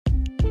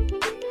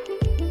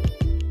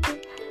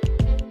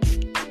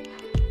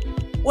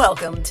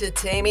Welcome to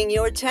Taming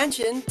Your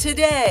Tension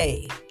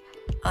today.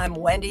 I'm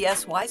Wendy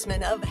S.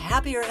 Wiseman of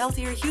Happier,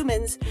 Healthier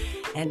Humans,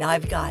 and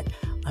I've got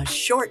a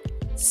short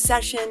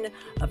session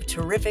of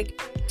terrific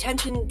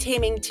tension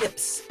taming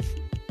tips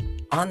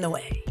on the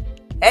way.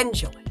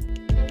 Enjoy.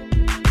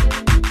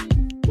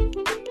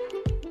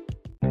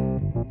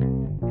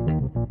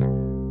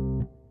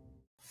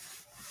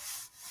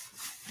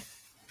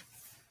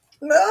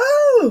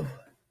 Oh!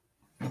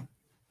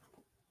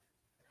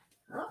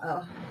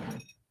 Uh-oh.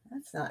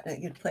 That's not a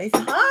good place.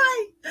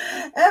 Hi,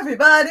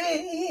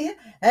 everybody.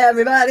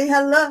 Everybody,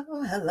 hello,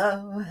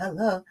 hello,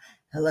 hello,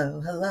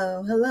 hello,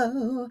 hello,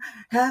 hello.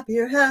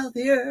 Happier,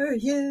 healthier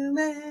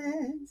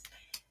humans.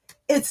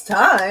 It's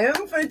time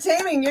for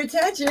Taming Your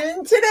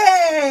Tension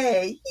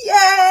today.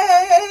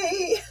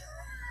 Yay!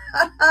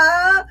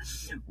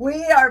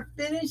 We are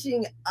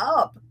finishing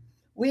up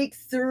week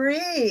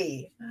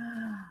 3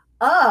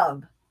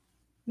 of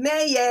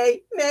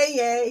May,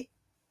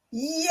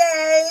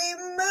 Yay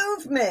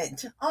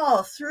movement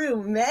all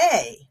through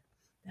May.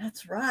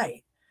 That's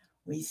right.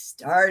 We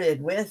started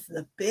with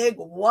the big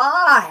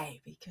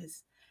why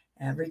because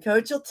every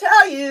coach will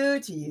tell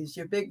you to use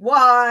your big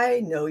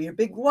why, know your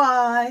big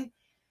why.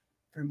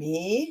 For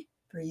me,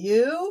 for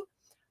you,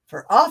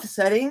 for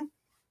offsetting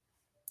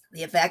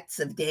the effects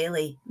of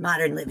daily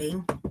modern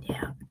living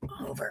down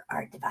over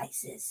our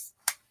devices,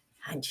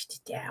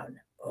 hunched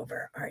down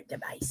over our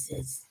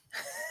devices.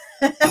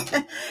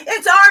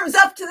 It's arms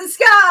up to the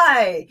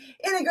sky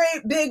in a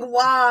great big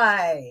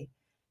Y.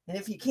 And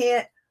if you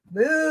can't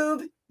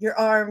move your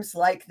arms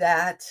like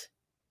that,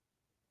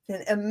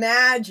 then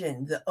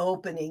imagine the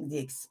opening, the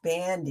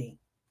expanding,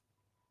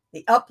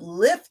 the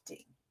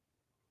uplifting.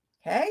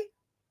 Okay?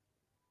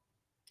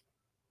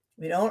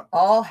 We don't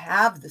all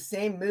have the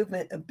same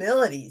movement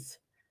abilities,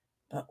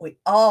 but we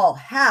all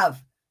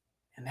have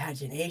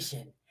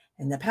imagination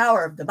and the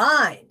power of the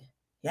mind.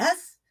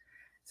 Yes?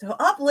 So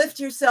uplift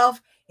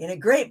yourself in a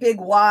great big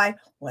Y,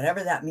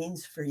 whatever that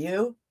means for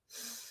you.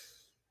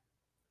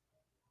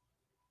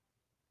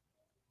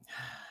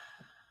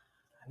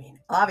 I mean,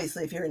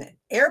 obviously, if you're in an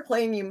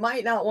airplane, you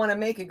might not want to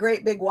make a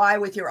great big Y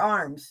with your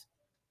arms.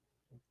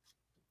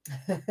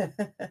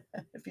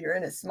 If you're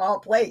in a small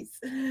place.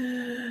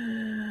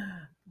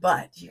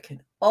 But you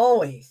can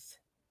always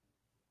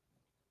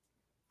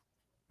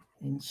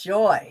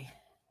enjoy.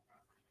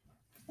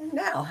 And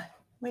now,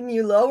 when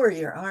you lower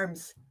your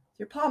arms,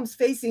 your palms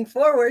facing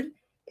forward,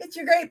 it's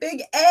your great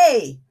big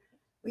A.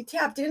 We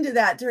tapped into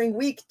that during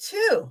week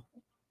 2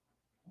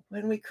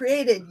 when we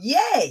created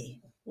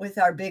yay with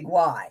our big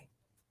Y.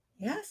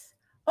 Yes?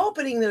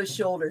 Opening those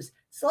shoulders,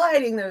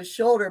 sliding those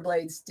shoulder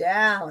blades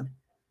down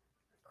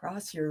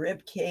across your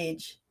rib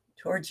cage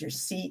towards your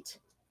seat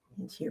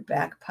into your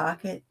back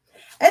pocket.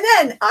 And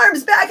then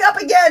arms back up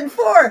again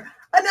for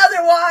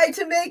another Y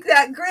to make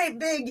that great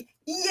big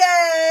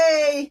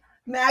yay.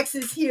 Max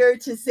is here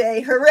to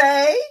say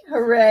hooray,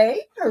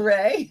 hooray,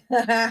 hooray.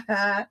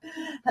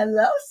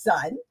 Hello,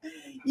 son.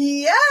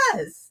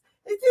 Yes,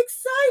 it's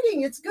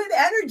exciting. It's good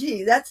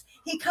energy.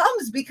 He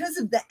comes because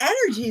of the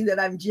energy that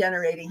I'm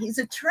generating. He's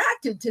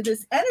attracted to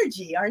this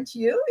energy, aren't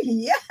you?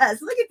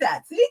 Yes, look at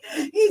that. See,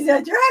 he's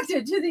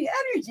attracted to the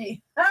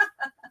energy.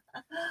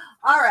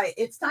 All right,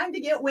 it's time to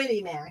get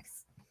witty,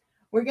 Max.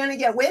 We're going to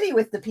get witty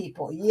with the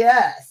people.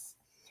 Yes.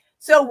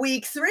 So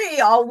week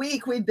 3, all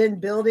week, we've been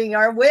building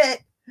our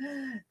wit.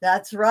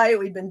 That's right.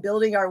 We've been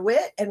building our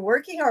wit and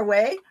working our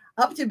way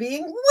up to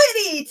being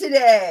witty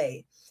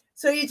today.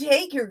 So you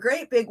take your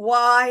great big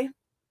Y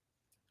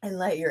and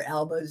let your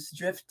elbows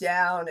drift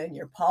down and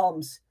your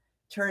palms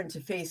turn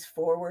to face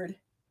forward.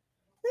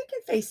 They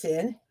can face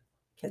in.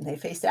 Can they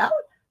face out?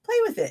 Play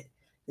with it.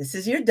 This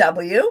is your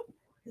W.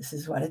 This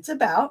is what it's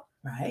about,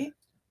 right?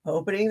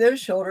 Opening those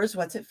shoulders.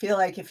 What's it feel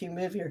like if you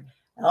move your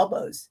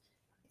elbows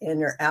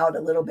in or out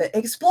a little bit?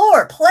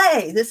 Explore,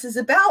 play. This is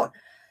about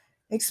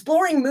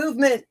exploring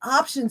movement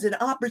options and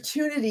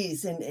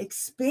opportunities and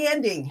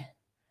expanding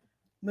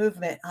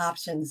movement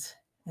options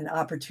and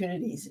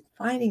opportunities,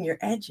 finding your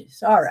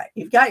edges. All right,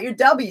 you've got your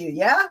W,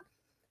 yeah?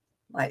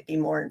 Might be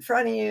more in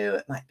front of you.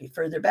 It might be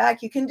further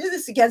back. You can do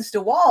this against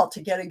a wall to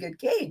get a good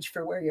gauge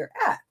for where you're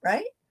at,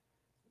 right?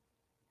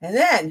 And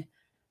then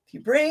if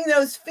you bring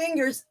those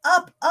fingers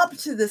up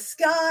to the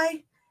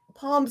sky,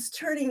 palms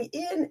turning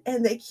in,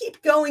 and they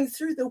keep going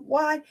through the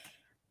Y.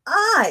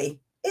 I,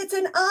 it's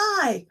an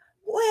I,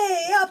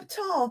 way up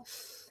tall,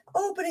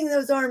 opening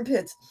those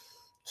armpits,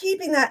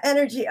 keeping that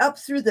energy up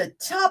through the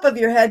top of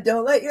your head.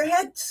 Don't let your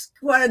head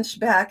squinch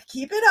back.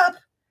 Keep it up.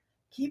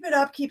 Keep it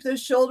up. Keep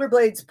those shoulder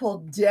blades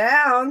pulled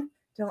down.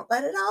 Don't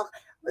let it all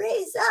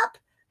raise up.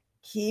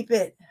 Keep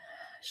it.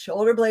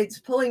 Shoulder blades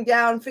pulling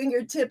down,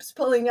 fingertips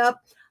pulling up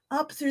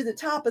through the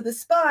top of the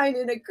spine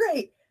in a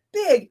great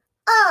big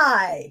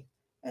I.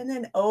 And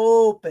then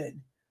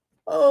open.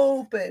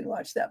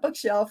 Watch that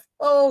bookshelf.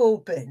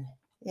 Open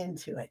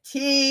into a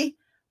T.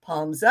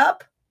 Palms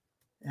up.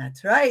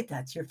 That's right.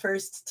 That's your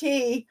first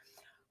T.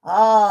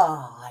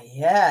 Ah,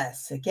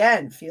 yes.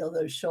 Again, feel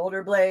those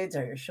shoulder blades.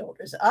 Are your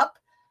shoulders up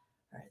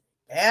or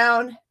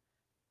down?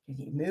 Can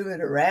you move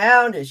it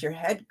around? Is your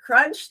head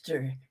crunched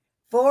or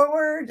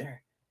forward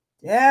or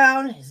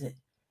down? Is it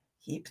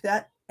keep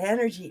that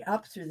energy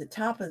up through the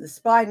top of the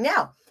spine?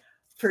 Now,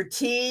 for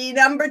T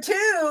number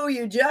 2,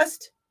 you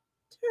just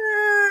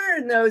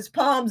turn those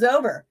palms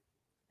over.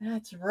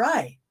 That's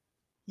right.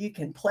 You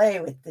can play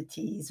with the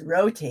T's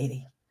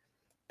rotating.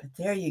 But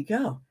there you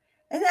go.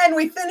 And then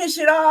we finish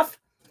it off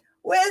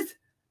with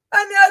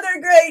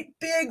another great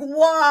big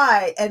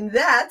Y. And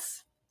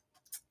that's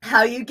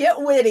how you get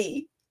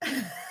witty.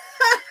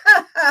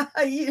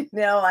 You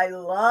know, I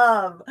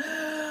love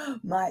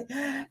my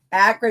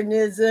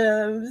acronyms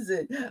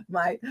and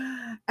my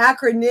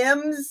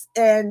acronyms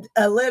and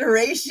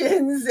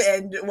alliterations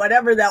and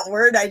whatever that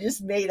word I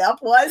just made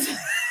up was.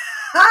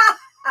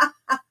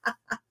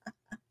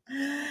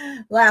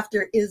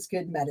 Laughter is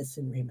good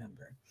medicine,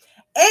 remember.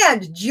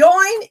 And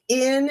join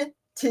in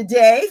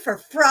today for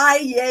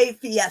Friday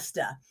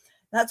Fiesta.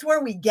 That's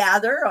where we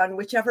gather on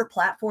whichever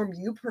platform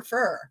you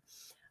prefer.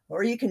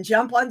 Or you can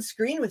jump on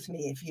screen with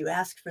me if you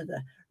ask for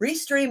the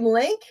Restream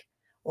link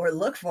or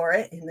look for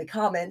it in the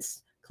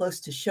comments close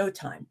to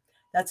showtime.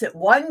 That's at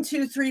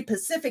 1:23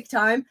 Pacific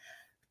time.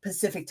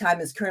 Pacific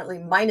time is currently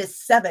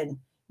 -7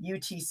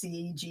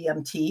 UTC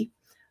GMT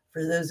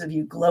for those of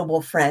you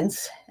global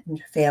friends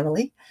and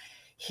family.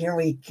 Here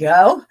we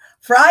go.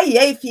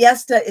 Friday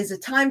Fiesta is a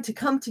time to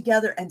come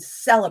together and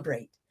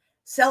celebrate.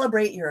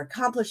 Celebrate your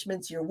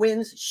accomplishments, your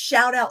wins,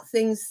 shout out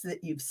things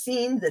that you've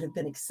seen that have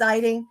been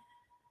exciting.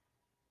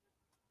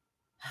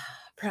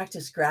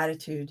 Practice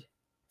gratitude,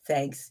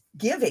 thanks,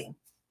 giving,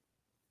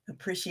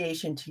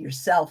 appreciation to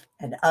yourself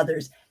and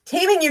others,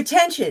 taming your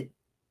tension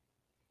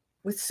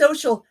with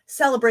social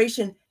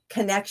celebration,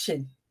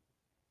 connection.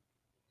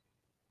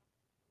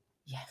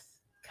 Yes,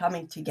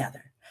 coming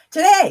together.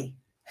 Today,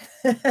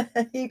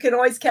 you can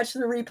always catch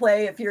the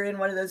replay if you're in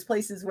one of those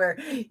places where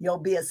you'll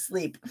be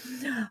asleep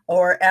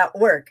or at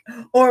work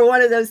or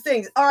one of those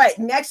things. All right,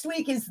 next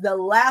week is the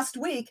last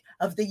week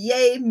of the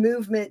Yay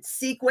movement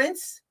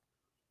sequence.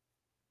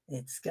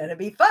 It's going to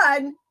be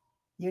fun.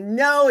 You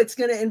know it's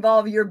going to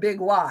involve your big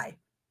why.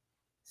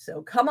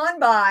 So come on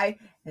by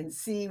and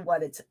see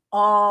what it's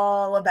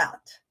all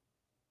about.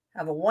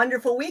 Have a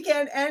wonderful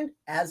weekend. And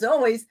as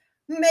always,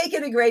 make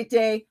it a great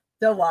day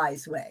the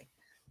wise way.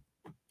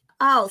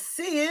 I'll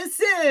see you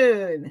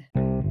soon.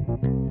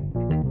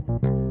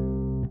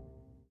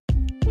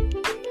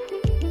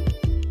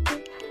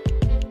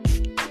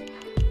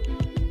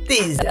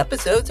 These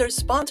episodes are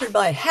sponsored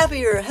by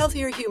Happier,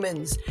 Healthier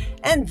Humans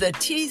and the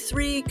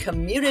T3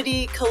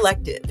 Community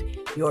Collective,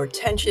 your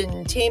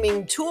tension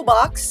taming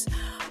toolbox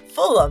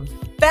full of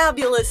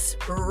fabulous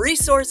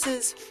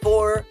resources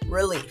for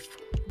relief.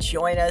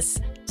 Join us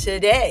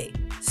today.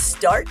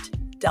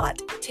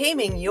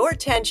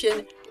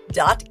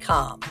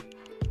 Start.tamingyourtension.com.